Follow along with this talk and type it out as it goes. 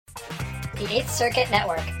The 8th Circuit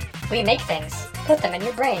Network. We make things, put them in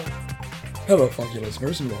your brain. Hello, funky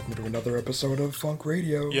listeners, and welcome to another episode of Funk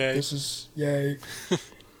Radio. Yay. This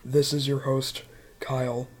is your host,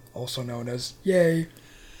 Kyle, also known as Yay.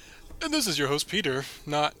 And this is your host, Peter,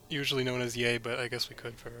 not usually known as Yay, but I guess we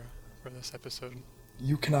could for this episode.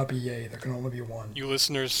 You cannot be Yay, there can only be one. You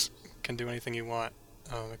listeners can do anything you want,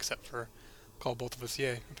 except for call both of us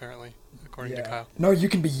Yay, apparently, according to Kyle. No, you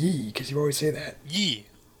can be Yee, because you always say that. Yee.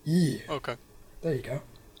 Yee. Okay. There you go.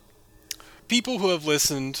 People who have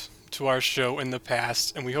listened to our show in the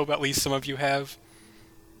past, and we hope at least some of you have.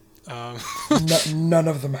 None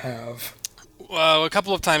of them have. Well, a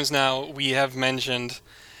couple of times now, we have mentioned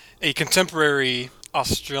a contemporary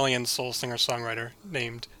Australian soul singer-songwriter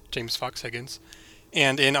named James Fox Higgins.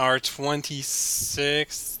 And in our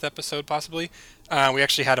 26th episode, possibly, we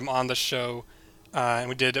actually had him on the show, and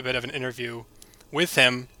we did a bit of an interview with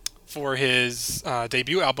him for his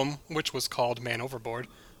debut album, which was called Man Overboard,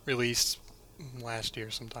 released last year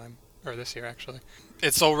sometime, or this year, actually.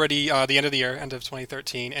 It's already the end of the year, end of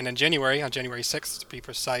 2013, and in January, on January 6th, to be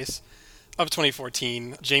precise, of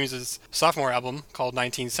 2014, James's sophomore album, called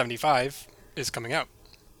 1975, is coming out.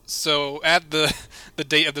 So at the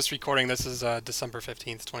date of this recording, this is December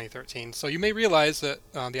 15th, 2013. So you may realize that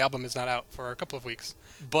the album is not out for a couple of weeks.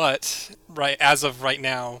 But as of right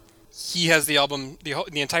now, he has the album,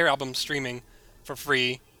 the entire album streaming for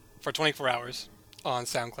free for 24 hours on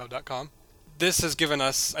SoundCloud.com. This has given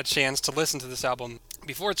us a chance to listen to this album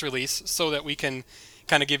before its release so that we can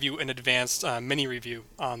kind of give you an advanced mini review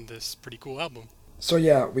on this pretty cool album. So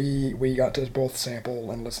yeah, we got to both sample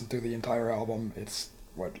and listen through the entire album. It's,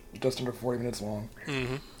 just under 40 minutes long.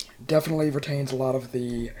 Mm-hmm. Definitely retains a lot of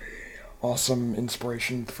the awesome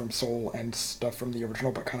inspiration from soul and stuff from the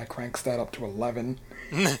original, but kind of cranks that up to 11.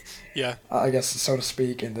 Yeah. I guess, so to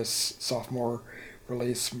speak, in this sophomore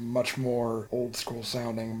release, much more old school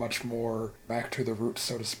sounding, much more back to the roots,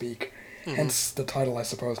 so to speak. Mm-hmm. Hence the title, I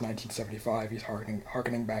suppose, 1975. He's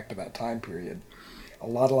harkening back to that time period. A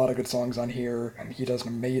lot of good songs on here, and he does an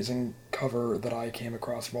amazing cover that I came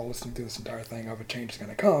across while listening to this entire thing of A Change Is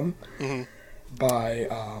Gonna Come, mm-hmm.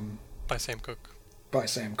 by Sam Cooke. By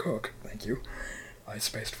Sam Cooke, thank you. I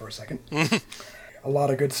spaced for a second. A lot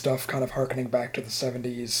of good stuff, kind of harkening back to the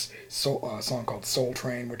 70s, song called Soul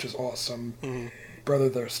Train, which is awesome. Mm-hmm. Brother,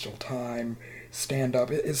 There's Still Time. Stand Up.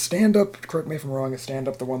 Is Stand Up, correct me if I'm wrong, is Stand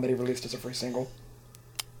Up the one that he released as a free single?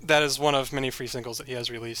 That is one of many free singles that he has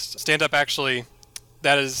released. Stand Up, actually,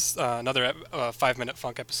 that is another 5-Minute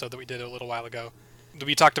Funk episode that we did a little while ago.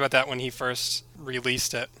 We talked about that when he first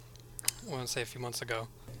released it, I want to say a few months ago.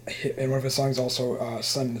 In one of his songs also,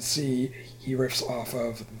 Sun and Sea, he riffs off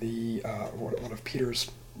of the one of Peter's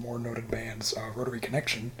more noted bands, Rotary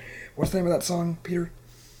Connection. What's the name of that song, Peter?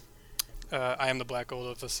 I Am the Black Gold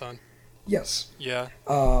of the Sun. Yes. Yeah.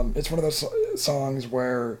 It's one of those songs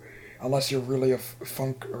where, unless you're really a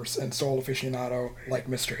funk and soul aficionado like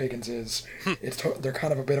Mr. Higgins is, they're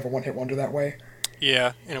kind of a bit of a one-hit wonder that way.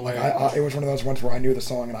 Yeah, in a way. It was one of those ones where I knew the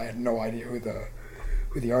song and I had no idea who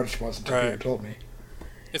the artist was until Peter told me.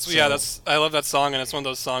 I love that song, and it's one of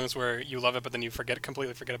those songs where you love it, but then you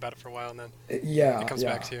completely forget about it for a while, and then it comes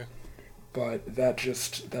back to you. But that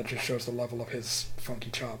just shows the level of his funky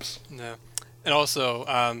chops. Yeah, and also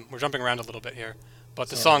we're jumping around a little bit here, but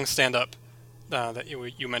the song "Stand Up" that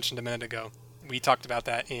you mentioned a minute ago, we talked about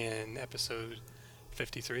that in episode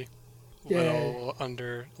 53, a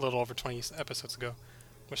little over 20 episodes ago,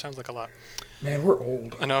 which sounds like a lot. Man, we're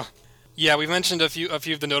old. I know. Yeah, we've mentioned a few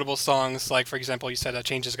of the notable songs, like, for example, you said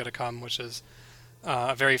Change Is Gonna Come, which is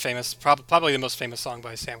a very famous, probably the most famous song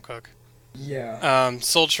by Sam Cooke. Yeah.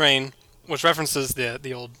 Soul Train, which references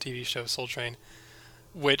the old TV show Soul Train,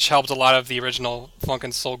 which helped a lot of the original funk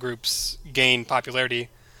and soul groups gain popularity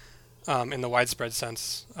in the widespread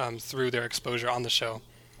sense through their exposure on the show.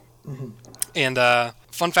 Mm-hmm. And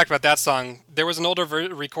fun fact about that song, there was an older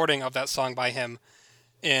recording of that song by him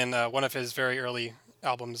in one of his very early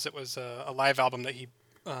albums. It was a live album that he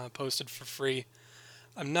posted for free.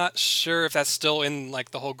 I'm not sure if that's still in like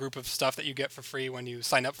the whole group of stuff that you get for free when you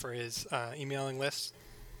sign up for his emailing list,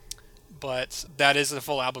 but that is a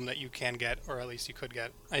full album that you can get, or at least you could get.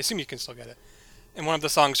 I assume you can still get it. And one of the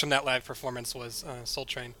songs from that live performance was Soul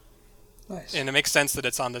Train. Nice. And it makes sense that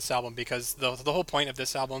it's on this album because the whole point of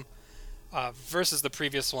this album versus the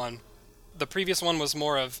previous one was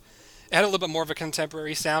more of, it had a little bit more of a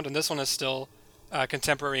contemporary sound, and this one is still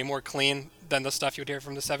contemporary, more clean than the stuff you would hear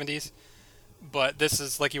from the 70s. But this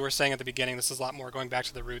is, like you were saying at the beginning, this is a lot more going back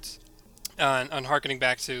to the roots and harkening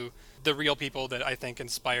back to the real people that I think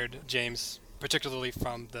inspired James, particularly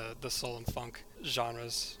from the soul and funk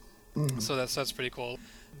genres. Mm-hmm. So that's pretty cool.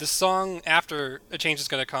 The song after A Change Is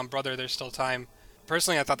Gonna Come, Brother, There's Still Time,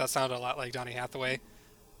 personally I thought that sounded a lot like Donny Hathaway,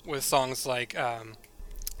 with songs like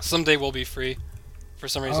Someday We'll Be Free. For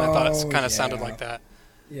some reason I thought it kind of sounded like that.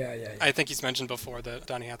 Yeah. I think he's mentioned before that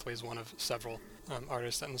Donny Hathaway is one of several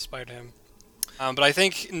artists that inspired him. But I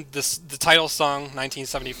think the title song,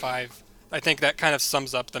 1975, I think that kind of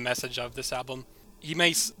sums up the message of this album. He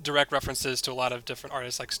makes direct references to a lot of different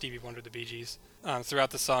artists like Stevie Wonder, the Bee Gees,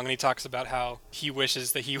 throughout the song, and he talks about how he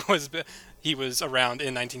wishes that he was around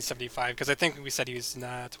in 1975, because I think we said he was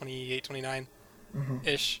 28,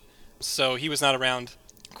 29-ish, so he was not around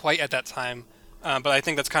quite at that time. But I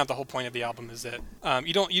think that's kind of the whole point of the album, is that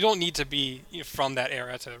you don't need to be from that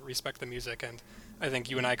era to respect the music, and I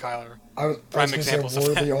think you and I, Kyle, are prime examples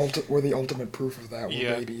of that. We're the ultimate proof of that.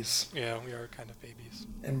 We're babies. Yeah, we are kind of babies.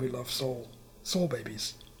 And we love soul. Soul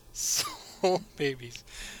babies. Soul babies.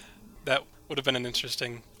 That would have been an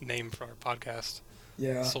interesting name for our podcast.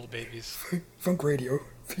 Yeah. Soul babies. Funk radio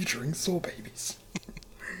featuring soul babies.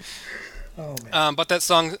 Oh, man. But that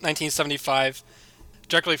song, 1975,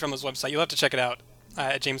 directly from his website, you'll have to check it out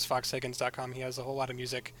at jamesfoxhiggins.com. He has a whole lot of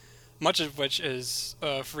music, much of which is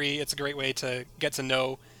free. It's a great way to get to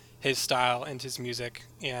know his style and his music,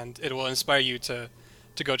 and it will inspire you to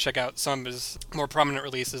go check out some of his more prominent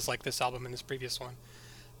releases, like this album and his previous one,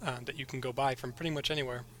 that you can go buy from pretty much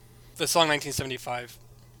anywhere. The song 1975,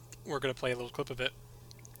 we're going to play a little clip of it,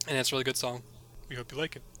 and it's a really good song. We hope you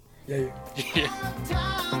like it. Yeah.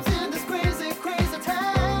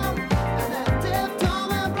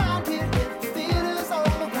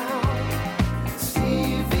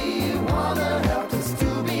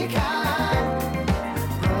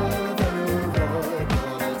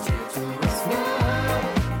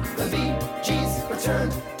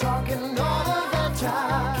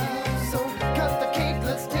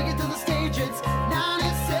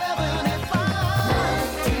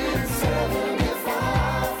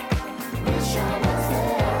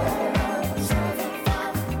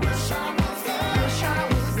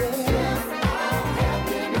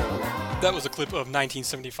 That was a clip of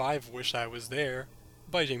 1975, Wish I Was There,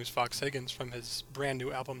 by James Fox Higgins from his brand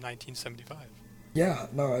new album 1975. Yeah,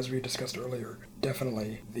 no, as we discussed earlier,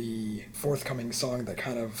 definitely the forthcoming song that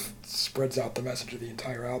kind of spreads out the message of the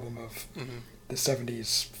entire album of the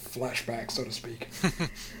 70s flashback, so to speak.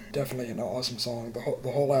 Definitely an awesome song. The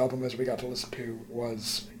whole album, as we got to listen to,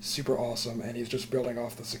 was super awesome, and he's just building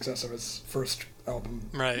off the success of his first album.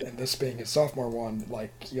 Right. And this being his sophomore one,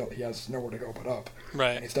 like, he has nowhere to go but up.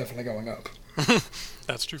 Right. And he's definitely going up.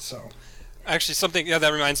 That's true. So... Actually,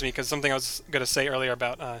 that reminds me, because something I was going to say earlier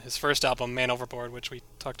about his first album, Man Overboard, which we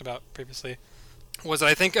talked about previously, was that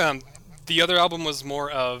I think the other album was more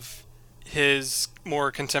of his more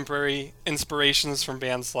contemporary inspirations from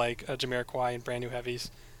bands like Jamiroquai and Brand New Heavies,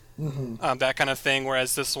 that kind of thing,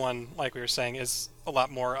 whereas this one, like we were saying, is a lot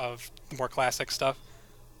more of more classic stuff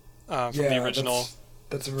from the original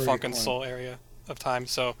that's a very funk and soul area of time.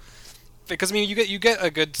 So, because, I mean, you get a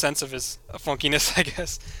good sense of his funkiness, I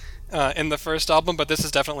guess, in the first album, but this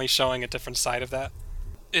is definitely showing a different side of that.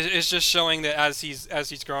 It's just showing that as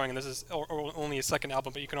he's growing, and this is only his second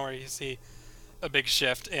album, but you can already see a big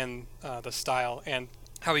shift in the style and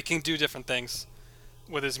how he can do different things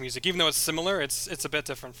with his music. Even though it's similar, it's a bit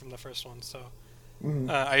different from the first one. So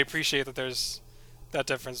I appreciate that there's that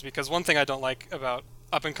difference, because one thing I don't like about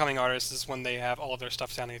up-and-coming artists is when they have all of their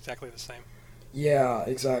stuff sounding exactly the same. Yeah,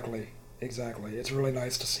 exactly. It's really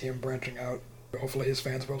nice to see him branching out. Hopefully his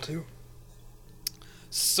fans will too.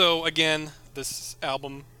 So again, this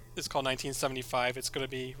album is called 1975. It's going to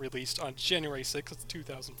be released on January 6th,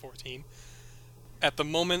 2014. At the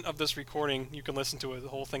moment of this recording, you can listen to it, the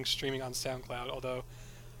whole thing streaming on SoundCloud, although...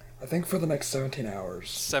 I think for the next 17 hours.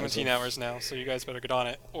 17 hours now, so you guys better get on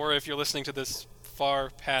it. Or if you're listening to this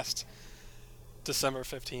far past December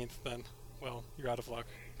 15th, then, well, you're out of luck.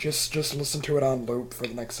 Just listen to it on loop for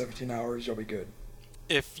the next 17 hours, you'll be good.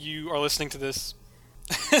 If you are listening to this,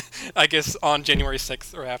 I guess on January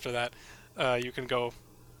 6th or after that, you can go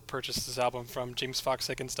purchase this album from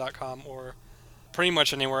jamesfoxhiggins.com or pretty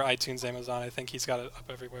much anywhere, iTunes, Amazon. I think he's got it up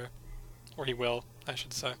everywhere. Or he will, I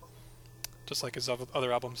should say. Just like his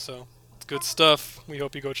other albums, so it's good stuff. We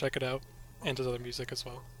hope you go check it out, and his other music as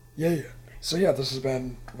well. Yeah. So yeah, this has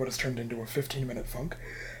been what has turned into a 15-minute funk,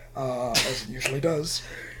 as it usually does.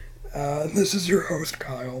 This is your host,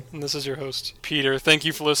 Kyle. And this is your host, Peter. Thank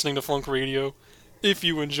you for listening to Funk Radio. If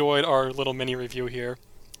you enjoyed our little mini review here,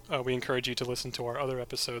 we encourage you to listen to our other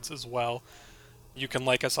episodes as well. You can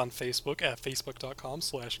like us on Facebook at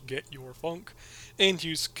facebook.com/getyourfunk, and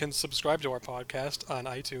you can subscribe to our podcast on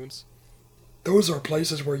iTunes. Those are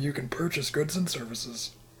places where you can purchase goods and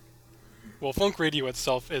services. Well, funk radio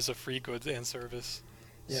itself is a free goods and service.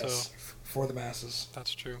 Yes, So for the masses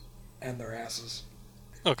that's true. and their asses.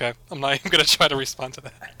 Okay, I'm not even gonna try to respond to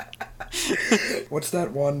that. What's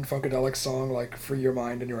that one Funkadelic song, like, free your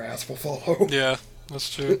mind and your ass will follow? Yeah,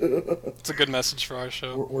 that's true. It's a good message for our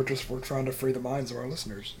show, We're trying to free the minds of our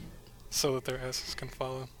listeners. so that their asses can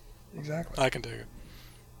follow. Exactly. I can dig it.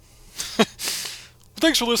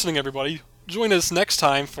 Thanks for listening, everybody. Join us next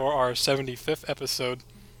time for our 75th episode,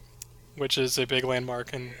 which is a big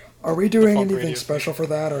landmark. And Are we doing funk anything radio. special for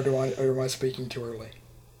that, or am I speaking too early?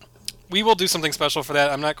 we will do something special for that.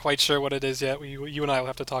 I'm not quite sure what it is yet. You and I will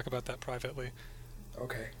have to talk about that privately.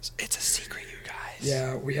 Okay. It's a secret, you guys.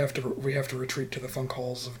 Yeah, we have to retreat to the funk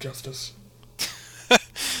halls of justice.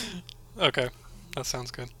 Okay, that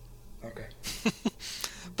sounds good. Okay.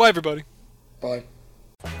 Bye, everybody. Bye.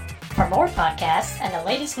 For more podcasts and the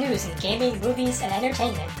latest news in gaming, movies, and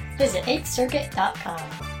entertainment, visit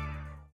 8thcircuit.com.